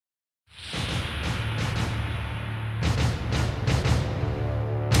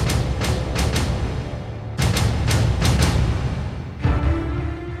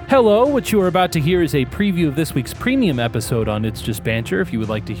Hello, what you are about to hear is a preview of this week's premium episode on It's Just Banter. If you would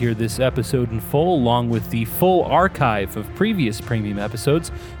like to hear this episode in full, along with the full archive of previous premium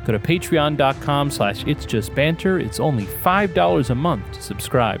episodes, go to patreon.com/itsjustbanter. It's only $5 a month to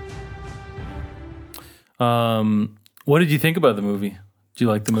subscribe. What did you think about the movie? Did you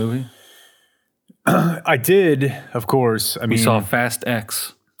like the movie? I did, of course. I mean, We saw Fast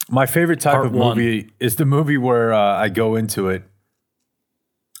X. my favorite type Part of one. movie is the movie where I go into it.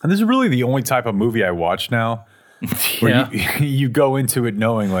 And this is really the only type of movie I watch now. Where you go into it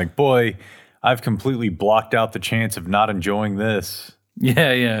knowing like, boy, I've completely blocked out the chance of not enjoying this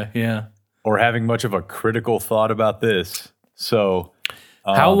Yeah. or having much of a critical thought about this. So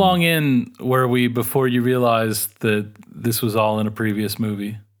How long in were we before you realized that this was all in a previous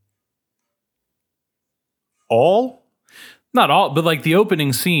movie? all? Not all, but like the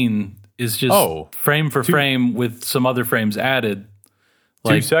opening scene is just frame for frame with some other frames added.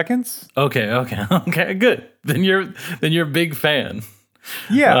 2 seconds? Okay, good. Then you're a big fan.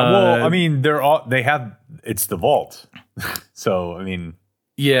 Yeah, well, I mean, it's the vault. So, I mean,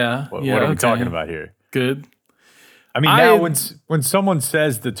 Yeah. what are we talking about here? Good. I mean, now when someone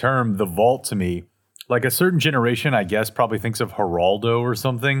says the term the vault to me, like a certain generation, I guess, probably thinks of Geraldo or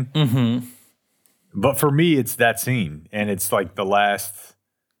something. Mm-hmm. But for me, it's that scene. And it's like the last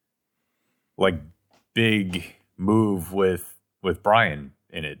like big move with Brian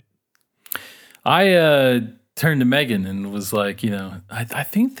in it. I turned to Megan and was like, I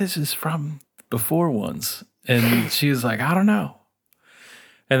think this is from before once. And she was like, I don't know.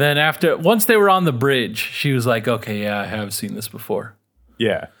 And then once they were on the bridge, she was like, okay, yeah, I have seen this before.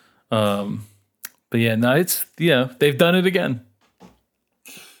 Yeah. But yeah, no, they've done it again.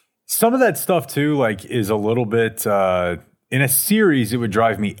 Some of that stuff too, like, is a little bit in a series, it would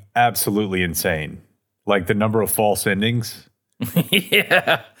drive me absolutely insane. Like the number of false endings.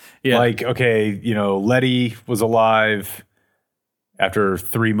 Yeah. Like, okay, Letty was alive after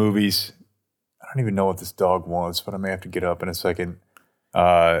 3 movies. I don't even know what this dog was, but I may have to get up in a second.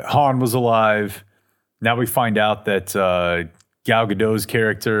 Han was alive. Now we find out that Gal Gadot's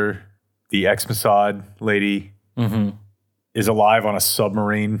character, the ex-Mossad lady, is alive on a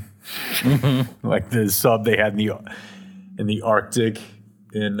submarine. Like the sub they had in the Arctic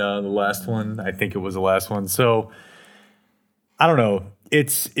in the last one. I think it was the last one. So I don't know.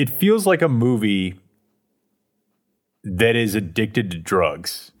 It feels like a movie that is addicted to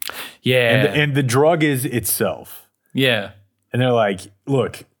drugs. Yeah. And the drug is itself. Yeah. And they're like,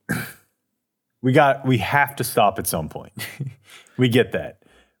 look, we have to stop at some point. We get that.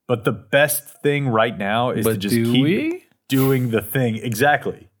 But the best thing right now is to just keep doing the thing.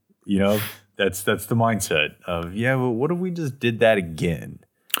 Exactly. That's the mindset of, well, what if we just did that again?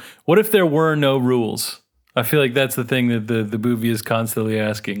 What if there were no rules? I feel like that's the thing that the movie is constantly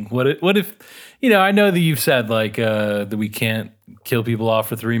asking. What if I know that you've said like that we can't kill people off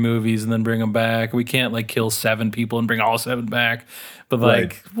for 3 movies and then bring them back. We can't like kill 7 people and bring all 7 back. But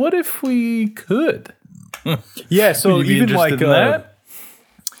like, what if we could? Yeah. So Would you be even interested like in that?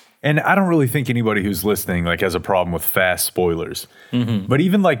 And I don't really think anybody who's listening like has a problem with fast spoilers. But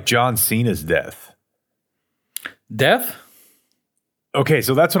even like John Cena's death. Death? Okay,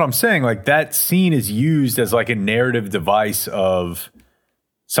 so that's what I'm saying. Like that scene is used as like a narrative device of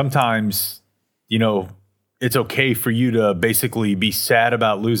sometimes, it's okay for you to basically be sad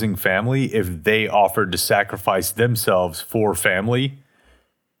about losing family if they offered to sacrifice themselves for family,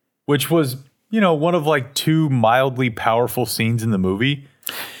 which was, one of like 2 mildly powerful scenes in the movie.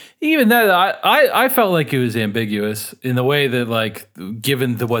 Even that, I felt like it was ambiguous in the way that, like,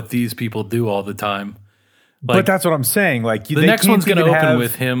 given what these people do all the time. Like, but that's what I'm saying. Like the next one's going to open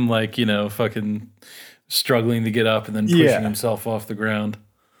with him, like, fucking struggling to get up and then pushing himself off the ground.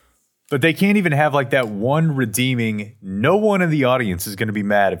 But they can't even have like that one redeeming. No one in the audience is going to be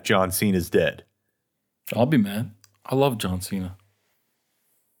mad if John Cena's dead. I'll be mad. I love John Cena.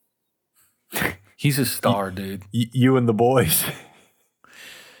 He's a star, dude. You and the boys.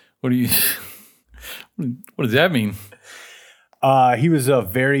 What does that mean? He was a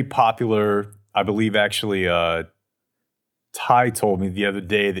very popular, I believe actually, Ty told me the other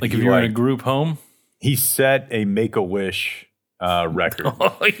day that like if you're in a group home? He set a Make-A-Wish record.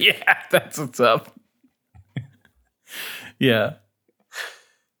 Oh, yeah, that's what's up. Yeah.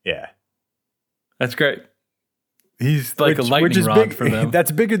 Yeah. That's great. He's like a lightning rod big, for them.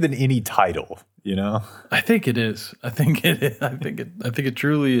 That's bigger than any title, I think it is. I think it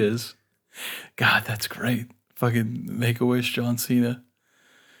truly is. God, that's great. Fucking Make-A-Wish John Cena.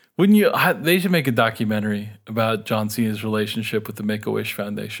 Wouldn't you? They should make a documentary about John Cena's relationship with the Make-A-Wish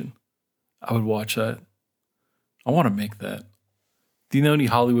Foundation. I would watch that. I want to make that. Do you know any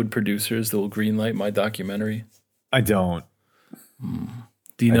Hollywood producers that will greenlight my documentary? I don't.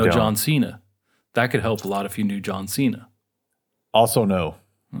 Do you know don't. John Cena? That could help a lot if you knew John Cena. Also, no.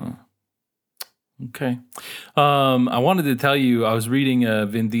 Okay. I wanted to tell you, I was reading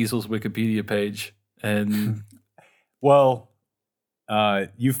Vin Diesel's Wikipedia page, and Well,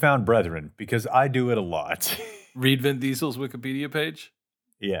 you found brethren because I do it a lot. read Vin Diesel's Wikipedia page.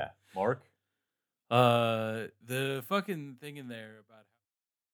 Yeah. Mark? The fucking thing in there about